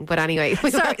day wrong. But anyway.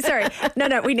 Sorry.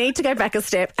 No, we need to go back a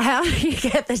step. How do you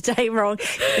get the day wrong?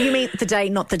 You mean the day,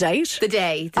 not the date? The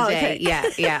day. Okay.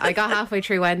 Yeah. I got halfway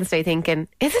through Wednesday thinking,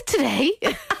 is it today?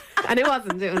 And it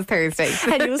wasn't. It was Thursday.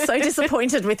 And you were so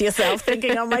disappointed with yourself,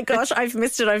 thinking, oh my gosh, I've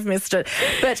missed it.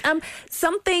 But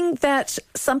something that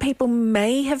some people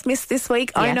may have missed this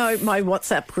week, yes. I know my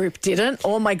WhatsApp group didn't.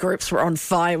 All my groups were on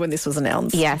fire when this was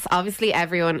announced. Yes, obviously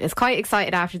everyone is quite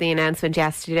excited after the announcement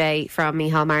yesterday from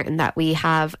Micheál Martin that we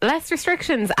have less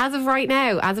restrictions as of right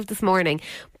now, as of this morning.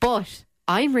 But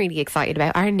I'm really excited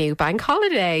about our new bank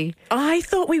holiday. I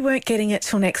thought we weren't getting it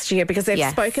till next year because they've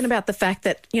spoken about the fact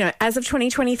that, as of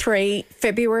 2023,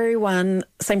 February 1,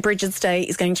 St. Bridget's Day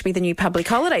is going to be the new public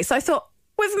holiday. So I thought,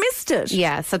 we've missed it.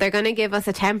 Yeah, so they're going to give us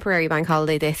a temporary bank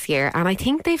holiday this year. And I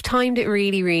think they've timed it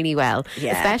really, really well.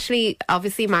 Yeah. Especially,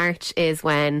 obviously, March is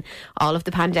when all of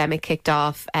the pandemic kicked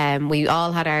off. We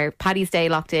all had our Paddy's Day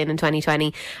locked in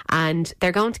 2020. And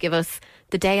they're going to give us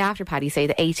the day after Paddy's Day,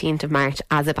 the 18th of March,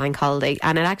 as a bank holiday.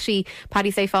 And it actually,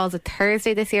 Paddy's Day falls a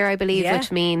Thursday this year, I believe,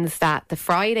 which means that the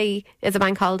Friday is a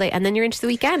bank holiday and then you're into the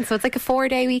weekend. So it's like a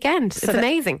 4-day weekend. It's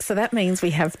amazing. So that means we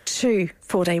have 2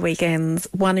 4-day weekends,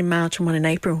 one in March and one in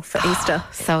April for Easter.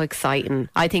 So exciting.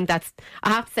 I think I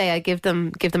have to say, I give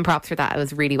them props for that. It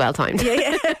was really well timed.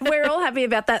 Yeah, we're all happy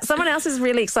about that. Someone else is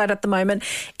really excited at the moment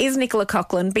is Nicola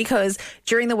Coughlan, because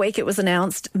during the week it was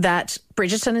announced that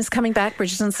Bridgerton is coming back,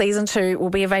 Bridgerton Season 2, will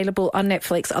be available on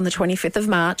Netflix on the 25th of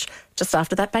March, just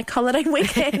after that bank holiday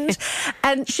weekend.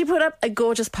 And she put up a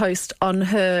gorgeous post on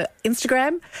her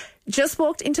Instagram. Just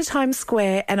walked into Times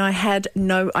Square and I had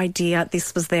no idea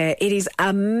this was there. It is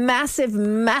a massive,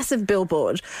 massive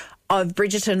billboard of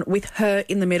Bridgerton with her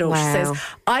in the middle. Wow. She says,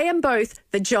 I am both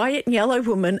the giant yellow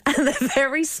woman and the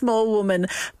very small woman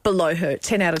below her.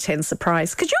 10 out of 10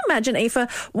 surprise. Could you imagine,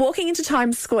 Aoife, walking into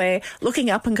Times Square, looking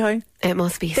up and going, it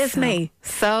must be there's me.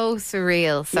 So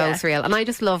surreal, surreal. And I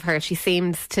just love her. She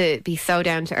seems to be so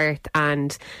down to earth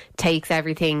and takes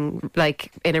everything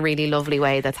like in a really lovely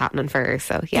way that's happening for her.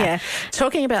 So, yeah.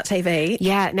 Talking about TV.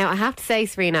 Yeah. Now, I have to say,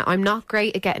 Serena, I'm not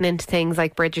great at getting into things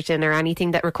like Bridgerton or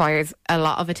anything that requires a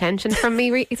lot of attention from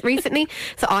me recently.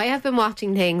 So I have been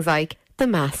watching things like The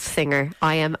Masked Singer.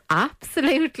 I am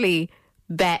absolutely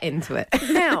bet into it.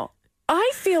 Now,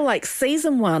 I feel like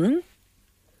season 1...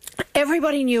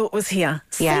 everybody knew it was here.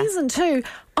 Yeah. Season 2,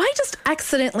 I just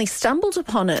accidentally stumbled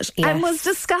upon it and was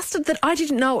disgusted that I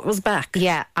didn't know it was back.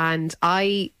 Yeah, and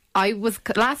I was,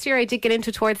 last year I did get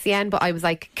into it towards the end, but I was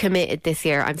like committed this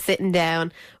year. I'm sitting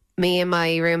down, me and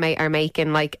my roommate are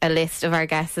making like a list of our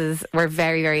guesses. We're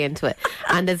very, very into it.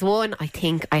 And there's one, I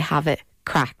think I have it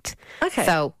cracked. Okay.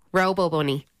 So, Robo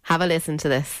Bunny, have a listen to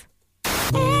this.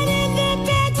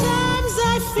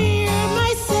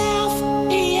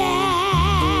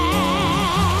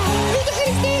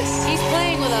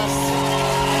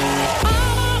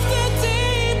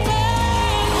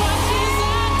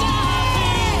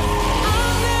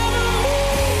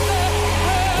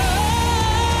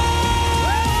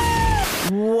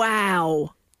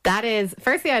 Wow. That is,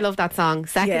 firstly, I love that song.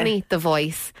 Secondly, the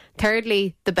voice.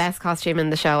 Thirdly, the best costume in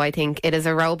the show, I think. It is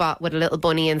a robot with a little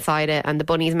bunny inside it, and the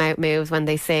bunny's mouth moves when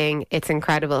they sing. It's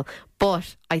incredible.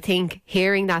 But I think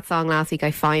hearing that song last week,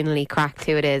 I finally cracked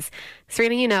who it is.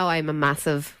 Serena, you know I'm a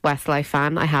massive Westlife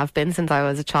fan. I have been since I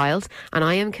was a child. And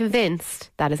I am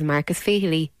convinced that is Marcus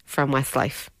Feely from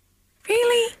Westlife.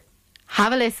 Really?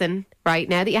 Have a listen, right,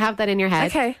 now that you have that in your head.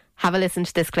 Okay. Have a listen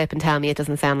to this clip and tell me it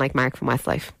doesn't sound like Mark from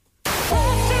Westlife.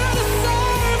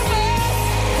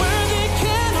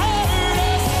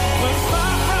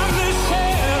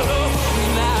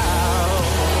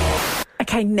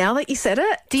 Okay, now that you said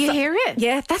it. Do you hear it?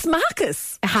 Yeah, that's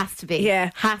Marcus. It has to be. Yeah.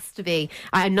 Has to be.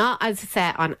 I'm not as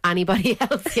set on anybody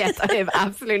else yet. I have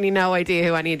absolutely no idea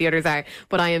who any of the others are,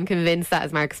 but I am convinced that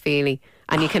is Marcus Feely.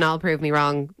 And you can all prove me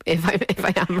wrong if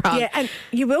I am wrong. Yeah, and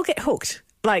you will get hooked.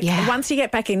 Like, once you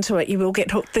get back into it, you will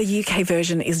get hooked. The UK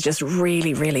version is just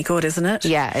really, really good, isn't it?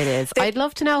 Yeah, it is. I'd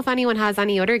love to know if anyone has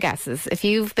any other guesses. If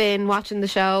you've been watching the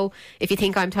show, if you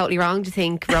think I'm totally wrong, do you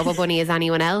think Robo Bunny is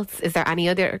anyone else? Is there any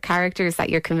other characters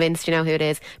that you're convinced you know who it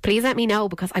is? Please let me know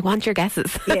because I want your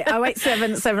guesses. Yeah,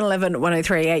 087 711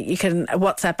 1038. You can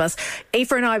WhatsApp us.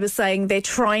 Aoife and I were saying they're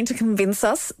trying to convince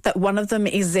us that one of them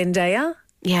is Zendaya.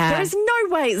 Yeah. There is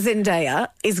no way Zendaya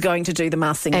is going to do the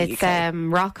Masked Singer. It's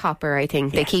Rockhopper, I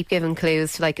think. They keep giving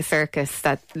clues to like a circus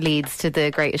that leads to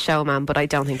The Greatest Showman, but I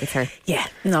don't think it's her. Yeah,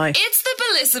 no. It's the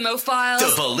Bellissimo Files.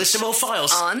 The Bellissimo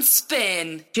Files. On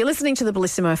Spin. You're listening to the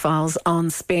Bellissimo Files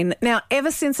on Spin. Now, ever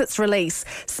since its release,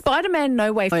 Spider-Man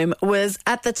No Way Home was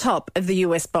at the top of the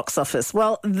US box office.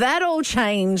 Well, that all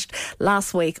changed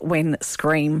last week when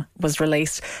Scream was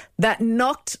released. That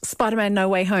knocked Spider-Man No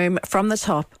Way Home from the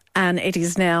top, and it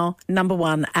is now number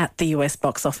 1 at the US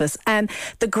box office. And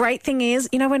the great thing is,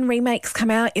 you know, when remakes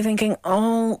come out, you're thinking,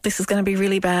 oh, this is going to be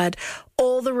really bad.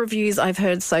 All the reviews I've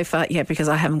heard so far, because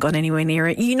I haven't gone anywhere near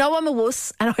it. You know I'm a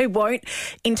wuss and I won't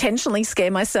intentionally scare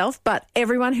myself, but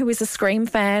everyone who is a Scream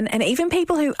fan and even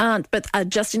people who aren't but are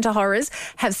just into horrors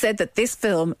have said that this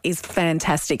film is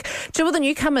fantastic. 2 of the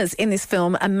newcomers in this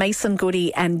film are Mason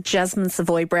Goody and Jasmine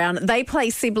Savoy Brown. They play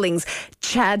siblings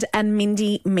Chad and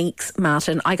Mindy Meeks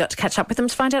Martin. I got to catch up with them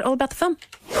to find out all about the film.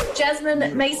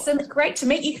 Jasmine, Mason, great to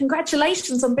meet you.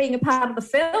 Congratulations on being a part of the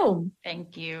film.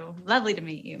 Thank you. Lovely to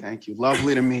meet you. Thank you.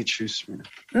 Lovely to meet you, Serena.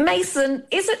 Mason,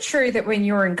 is it true that when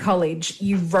you were in college,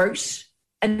 you wrote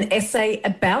an essay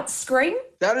about Scream?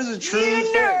 That is a true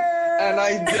thing. And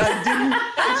I didn't...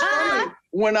 It's funny.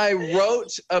 When I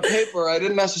wrote a paper, I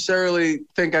didn't necessarily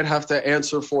think I'd have to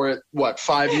answer for it,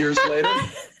 5 years later?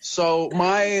 So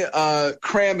my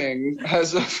cramming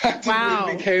has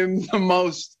effectively became the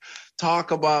most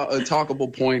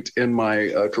talkable point in my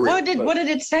career. What did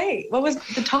it say? What was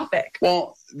the topic?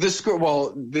 Well,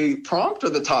 the prompt or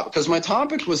the topic, because my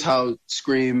topic was how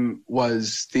Scream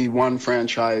was the one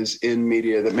franchise in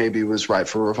media that maybe was ripe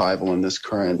for revival in this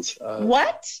current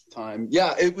time.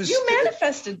 Yeah, it was. You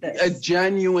manifested this.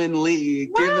 Genuinely,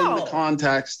 given the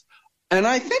context. And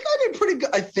I think I did pretty good.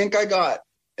 I think I got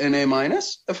an A-,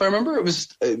 if I remember. It was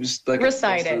like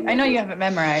Recite it. I know you have it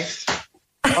memorized.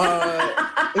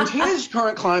 In today's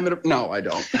current climate, no, I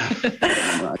don't.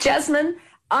 Jasmine,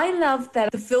 I love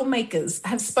that the filmmakers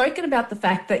have spoken about the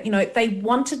fact that, you know, they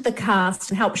wanted the cast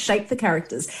and help shape the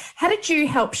characters. How did you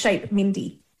help shape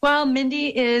Mindy? Well,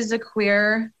 Mindy is a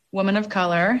queer woman of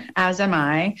color, as am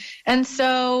I. And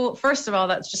so, first of all,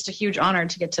 that's just a huge honor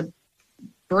to get to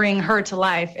bring her to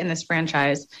life in this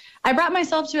franchise. I brought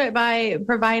myself to it by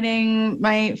providing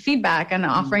my feedback and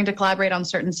offering to collaborate on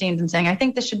certain scenes and saying, I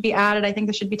think this should be added. I think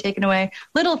this should be taken away.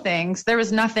 Little things. There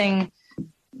was nothing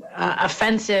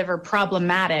offensive or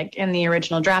problematic in the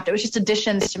original draft. It was just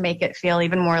additions to make it feel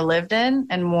even more lived in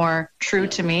and more true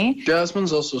to me.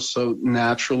 Jasmine's also so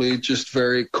naturally just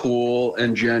very cool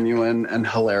and genuine and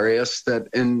hilarious that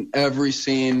in every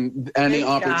scene, any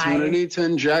opportunity to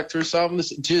inject herself in this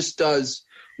just does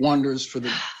wonders for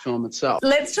the film itself.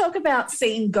 Let's talk about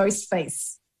seeing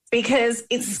Ghostface, because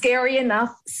it's scary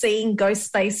enough seeing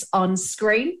Ghostface on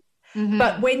screen. Mm-hmm.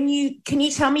 But can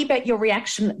you tell me about your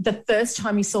reaction the first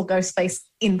time you saw Ghostface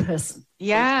in person?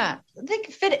 Yeah,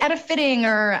 like at a fitting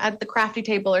or at the crafty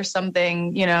table or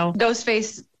something, you know,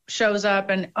 Ghostface shows up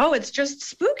and, oh, it's just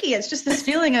spooky. It's just this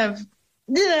feeling of,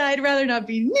 I'd rather not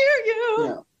be near you.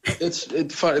 Yeah,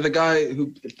 it's funny. The guy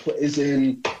who is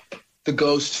in the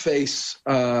Ghostface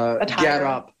get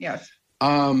up. Yes.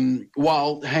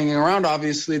 While hanging around,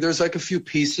 obviously, there's like a few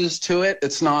pieces to it.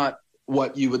 It's not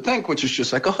what you would think, which is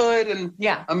just like a hood and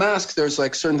a mask. There's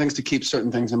like certain things to keep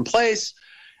certain things in place.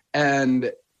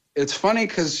 And it's funny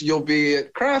because you'll be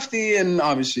crafty, and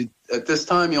obviously at this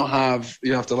time you have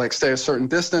to like stay a certain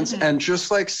distance, and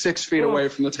just like 6 feet away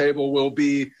from the table will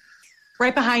be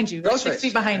right behind you, 6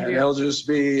 feet behind you. They'll just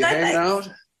be hanging out.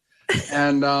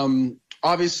 And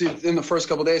obviously in the first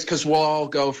couple of days, because we'll all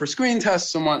go for screen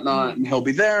tests and whatnot, and he'll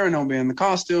be there and he'll be in the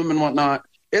costume and whatnot.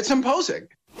 It's imposing.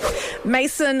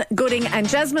 Mason Gooding and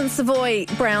Jasmine Savoy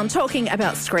Brown talking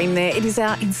about Scream there. It is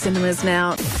out in cinemas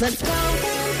now. Let's go.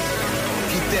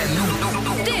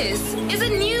 This is a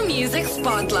new music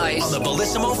spotlight on the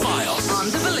Bellissimo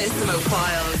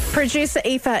Files. Producer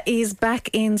Aoife is back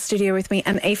in studio with me.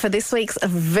 And Aoife, this week's a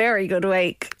very good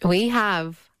week. We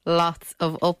have lots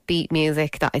of upbeat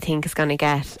music that I think is going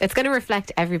to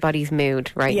reflect everybody's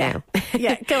mood now.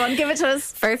 Yeah, go on, give it to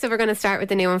us. First up, we're going to start with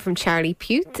the new one from Charlie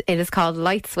Puth. It is called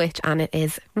Light Switch, and it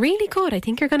is really good. I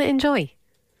think you're going to enjoy.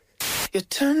 You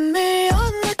turn me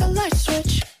on like a light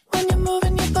switch when you're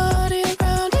moving your body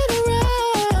around and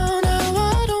around. Now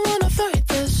I don't want to fight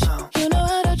this. You know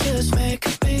how to just make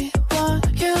me want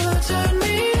you. Turn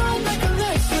me on like a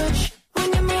light switch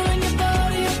when you're moving your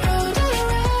body around and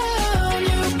around.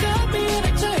 You got me in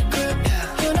a tight grip.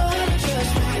 You know how to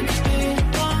just make me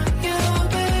want you,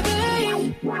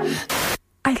 baby.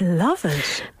 I love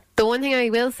it. The one thing I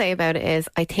will say about it is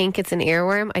I think it's an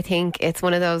earworm. I think it's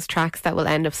one of those tracks that will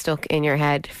end up stuck in your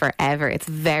head forever. It's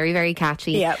very, very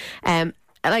catchy. Yep.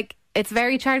 It's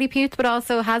very Charlie Puth, but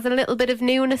also has a little bit of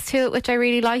newness to it, which I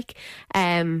really like.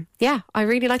 I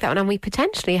really like that one. And we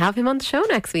potentially have him on the show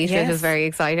next week, which is very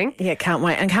exciting. Yeah, can't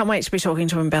wait. And can't wait to be talking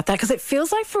to him about that, because it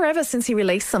feels like forever since he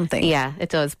released something. Yeah, it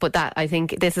does. But I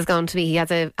think this is going to be, he has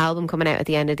an album coming out at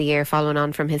the end of the year following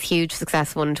on from his huge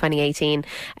successful one in 2018.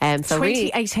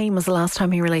 2018 was the last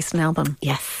time he released an album.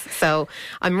 Yes. So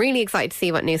I'm really excited to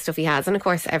see what new stuff he has. And of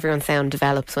course, everyone's sound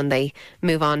develops when they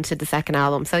move on to the second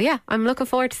album. So yeah, I'm looking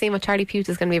forward to seeing what Charlie Puth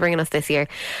is going to be bringing us this year.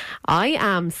 I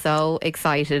am so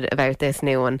excited about this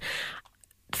new one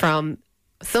from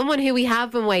someone who we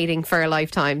have been waiting for a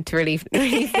lifetime to release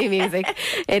new music.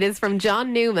 It is from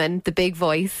John Newman, the big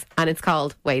voice, and it's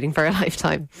called Waiting for a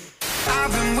Lifetime.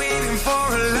 I've been waiting for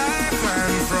a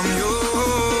lifeline from you.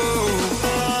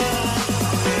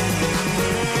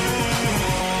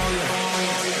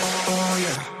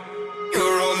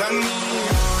 You're all I need.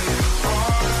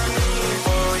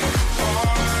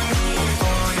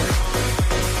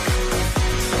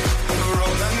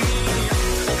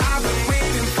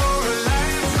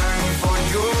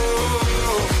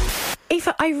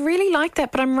 Aoife, I really like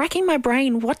that, but I'm racking my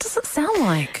brain. What does it sound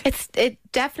like? It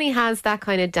definitely has that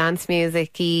kind of dance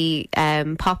music-y,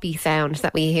 poppy sound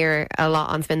that we hear a lot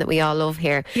on Spin, that we all love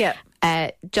here. Yeah.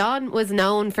 John was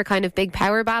known for kind of big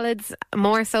power ballads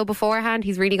more so beforehand.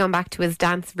 He's really gone back to his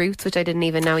dance roots, which I didn't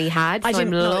even know he had. So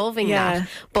I'm loving that.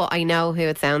 But I know who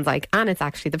it sounds like, and it's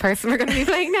actually the person we're going to be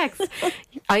playing next.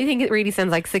 I think it really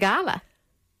sounds like Sigala.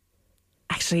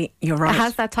 Actually, you're right. It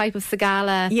has that type of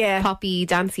Sigala, poppy,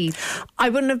 dancey. I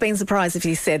wouldn't have been surprised if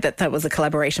you said that was a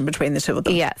collaboration between the two of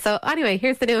them. Yeah. So anyway,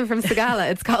 here's the new one from Sigala.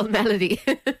 It's called Melody.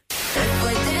 Need you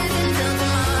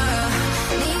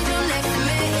next to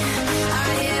me.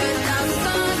 I hear 1,000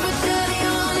 songs.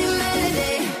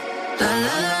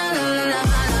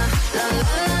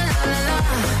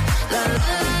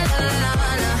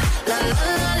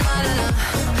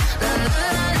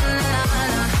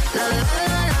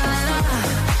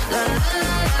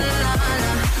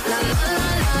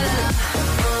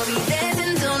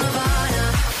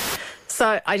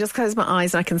 So I just close my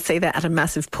eyes and I can see that at a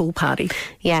massive pool party.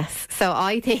 Yes. So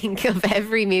I think of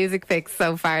every music fix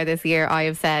so far this year, I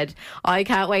have said, I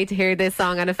can't wait to hear this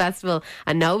song on a festival.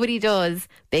 And nobody does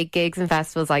big gigs and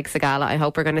festivals like Sigala. I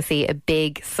hope we're going to see a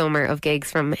big summer of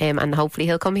gigs from him, and hopefully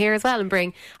he'll come here as well and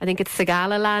bring, I think it's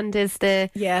Sigala Land is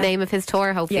the name of his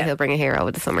tour. Hopefully he'll bring a hero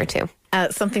with the summer too.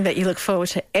 Something that you look forward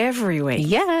to every week.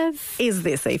 Yes. Is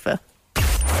this, Aoife? Are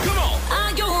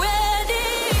you ready?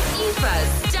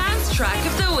 Aoife's dance track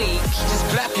of the week. Just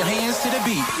clap your hands to the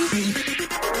beat.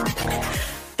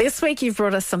 This week you've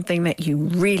brought us something that you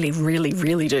really, really,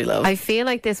 really do love. I feel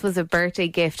like this was a birthday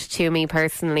gift to me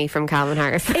personally from Calvin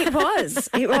Harris. It was.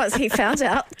 He found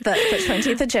out that the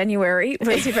 20th of January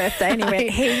was your birthday and he went,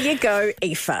 here you go,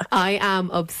 Aoife. I am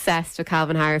obsessed with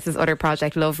Calvin Harris's other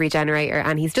project, Love Regenerator,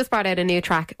 and he's just brought out a new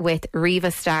track with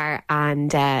Riva Starr,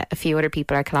 and a few other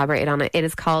people are collaborated on it. It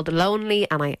is called Lonely,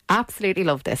 and I absolutely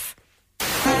love this.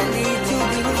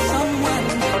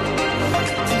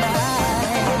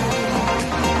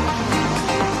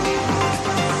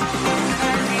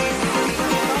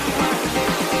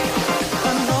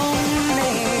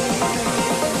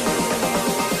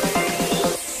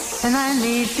 And I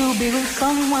need to be with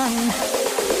someone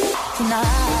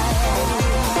tonight.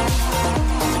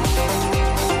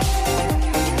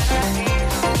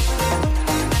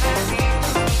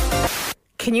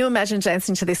 Can you imagine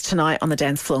dancing to this tonight on the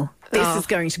dance floor? This is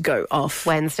going to go off.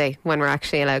 Wednesday, when we're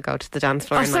actually allowed to go to the dance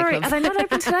floor. Oh, sorry, are they not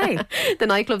open today? The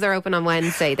nightclubs are open on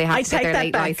Wednesday. They have to get their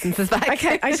late licenses back.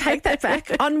 Okay, I take that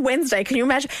back. On Wednesday, can you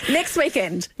imagine? Next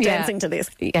weekend, dancing to this.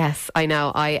 Yes, I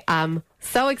know. I am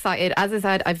so excited. As I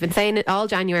said, I've been saying it all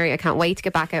January. I can't wait to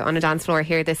get back out on a dance floor,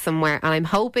 hear this somewhere. And I'm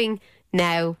hoping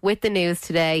now, with the news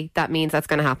today, that means that's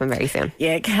going to happen very soon.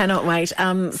 Yeah, cannot wait.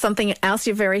 Something else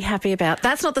you're very happy about.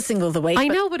 That's not the single of the week. I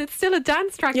know, but it's still a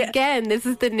dance track again. This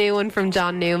is the new one from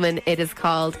John Newman. It is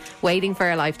called Waiting for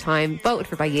a Lifetime, voted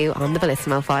for by you on the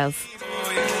Bellissimo Files.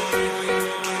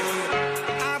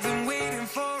 I've been waiting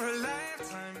for a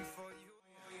lifetime for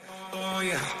you. Oh,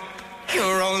 yeah.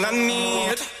 You're all I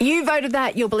need. You voted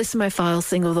that your Bellissimo Files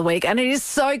single of the week, and it is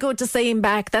so good to see him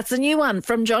back. That's a new one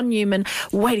from John Newman,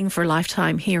 Waiting for a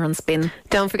Lifetime, here on Spin.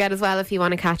 Don't forget as well, if you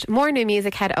want to catch more new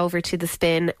music, head over to the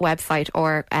Spin website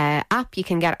or app. You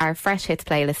can get our Fresh Hits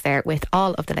playlist there with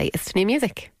all of the latest new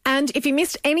music. And if you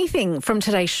missed anything from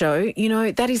today's show, you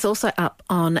know, that is also up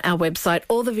on our website.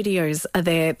 All the videos are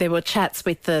there. There were chats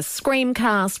with the Scream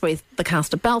cast, with the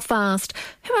cast of Belfast.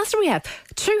 Who else do we have?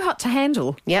 Too Hot to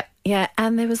Handle. Yep. Yeah,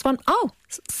 and there was one,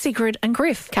 Sigrid and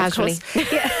Griff. Casually.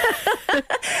 Yeah.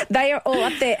 They are all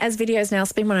up there as videos now,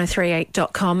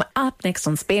 spin1038.com. Up next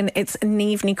on Spin, it's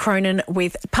Niamh Cronin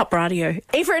with Pup Radio.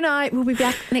 Eva and I will be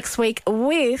back next week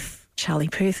with Charlie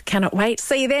Puth. Cannot wait.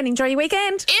 See you then. Enjoy your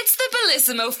weekend. It's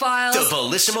the Bellissimo Files. The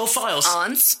Bellissimo Files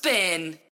on Spin.